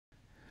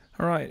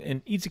All right,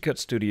 in Easy Cut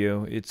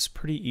Studio, it's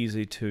pretty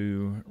easy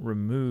to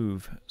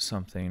remove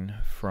something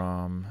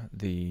from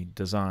the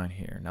design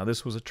here. Now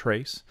this was a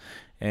trace,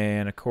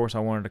 and of course I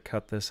wanted to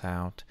cut this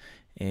out,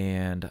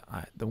 and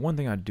the one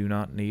thing I do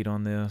not need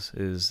on this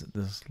is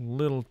this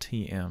little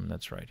TM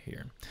that's right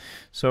here.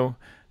 So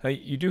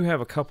you do have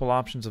a couple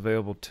options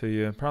available to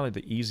you. Probably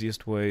the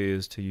easiest way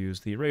is to use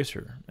the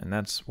eraser, and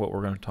that's what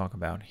we're going to talk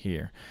about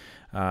here.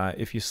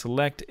 If you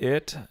select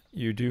it,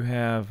 you do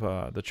have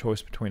the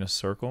choice between a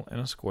circle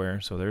and a square.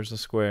 So there's a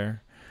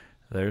square,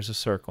 there's a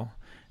circle.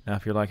 Now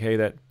if you're like, hey,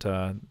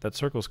 that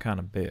circle's kind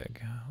of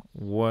big,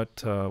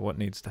 what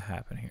needs to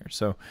happen here?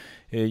 So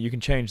you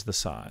can change the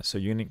size. So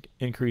you can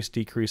increase,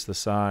 decrease the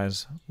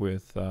size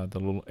with the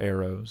little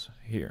arrows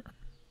here.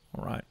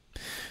 All right.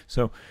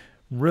 So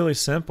really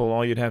simple.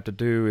 All you'd have to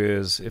do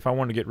is, if I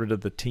want to get rid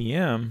of the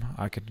TM,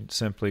 I could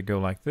simply go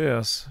like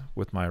this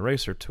with my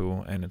eraser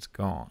tool, and it's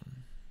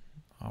gone.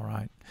 All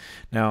right.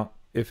 Now,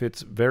 if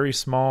it's very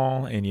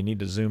small and you need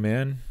to zoom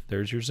in,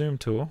 there's your zoom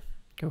tool.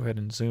 Go ahead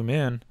and zoom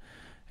in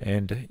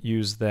and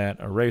use that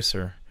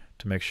eraser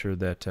to make sure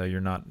that you're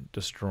not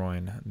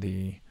destroying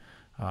the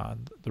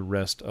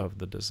rest of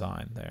the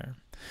design there.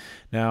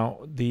 Now,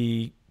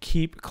 the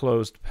keep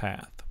closed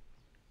path.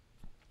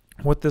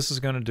 What this is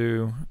going to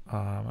do,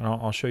 and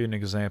I'll show you an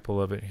example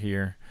of it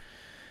here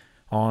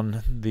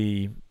on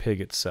the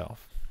pig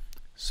itself.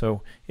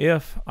 So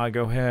if I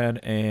go ahead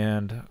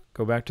and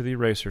go back to the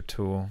eraser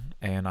tool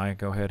and I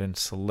go ahead and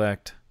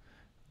select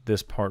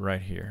this part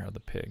right here of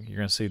the pig, you're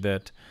going to see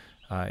that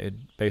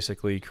it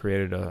basically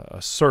created a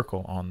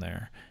circle on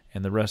there,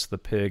 and the rest of the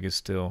pig is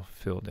still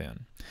filled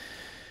in.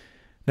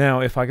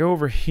 Now if I go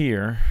over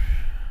here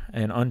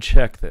and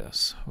uncheck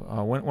this,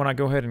 when I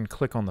go ahead and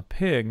click on the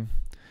pig,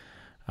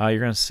 you're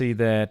going to see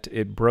that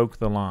it broke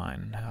the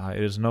line.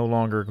 It is no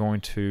longer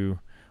going to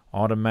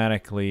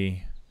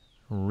automatically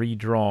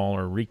redraw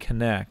or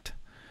reconnect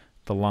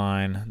the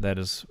line that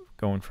is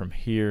going from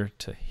here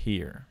to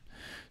here.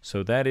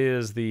 So that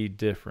is the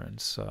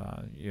difference.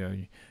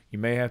 You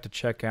may have to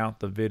check out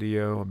the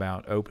video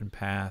about open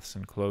paths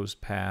and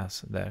closed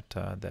paths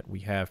that we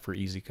have for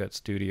Easy Cut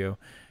Studio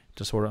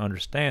to sort of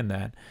understand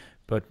that.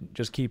 But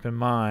just keep in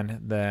mind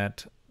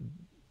that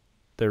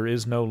there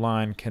is no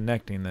line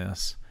connecting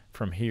this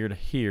from here to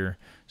here.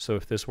 So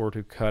if this were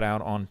to cut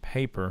out on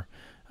paper,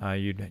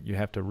 you'd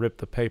have to rip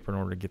the paper in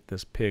order to get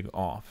this pig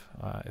off,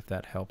 if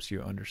that helps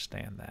you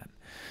understand that.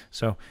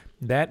 So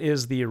that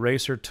is the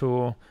eraser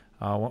tool.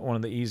 One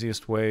of the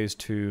easiest ways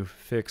to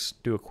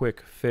do a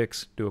quick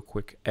fix, do a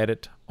quick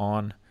edit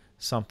on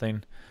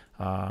something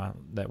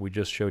that we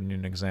just showed you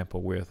an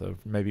example with,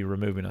 of maybe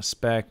removing a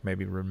spec,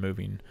 maybe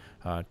removing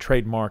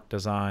trademark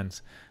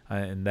designs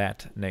in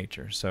that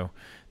nature. So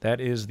that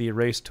is the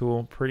erase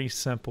tool. Pretty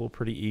simple,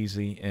 pretty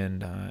easy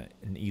in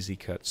Easy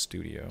Cut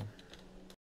Studio.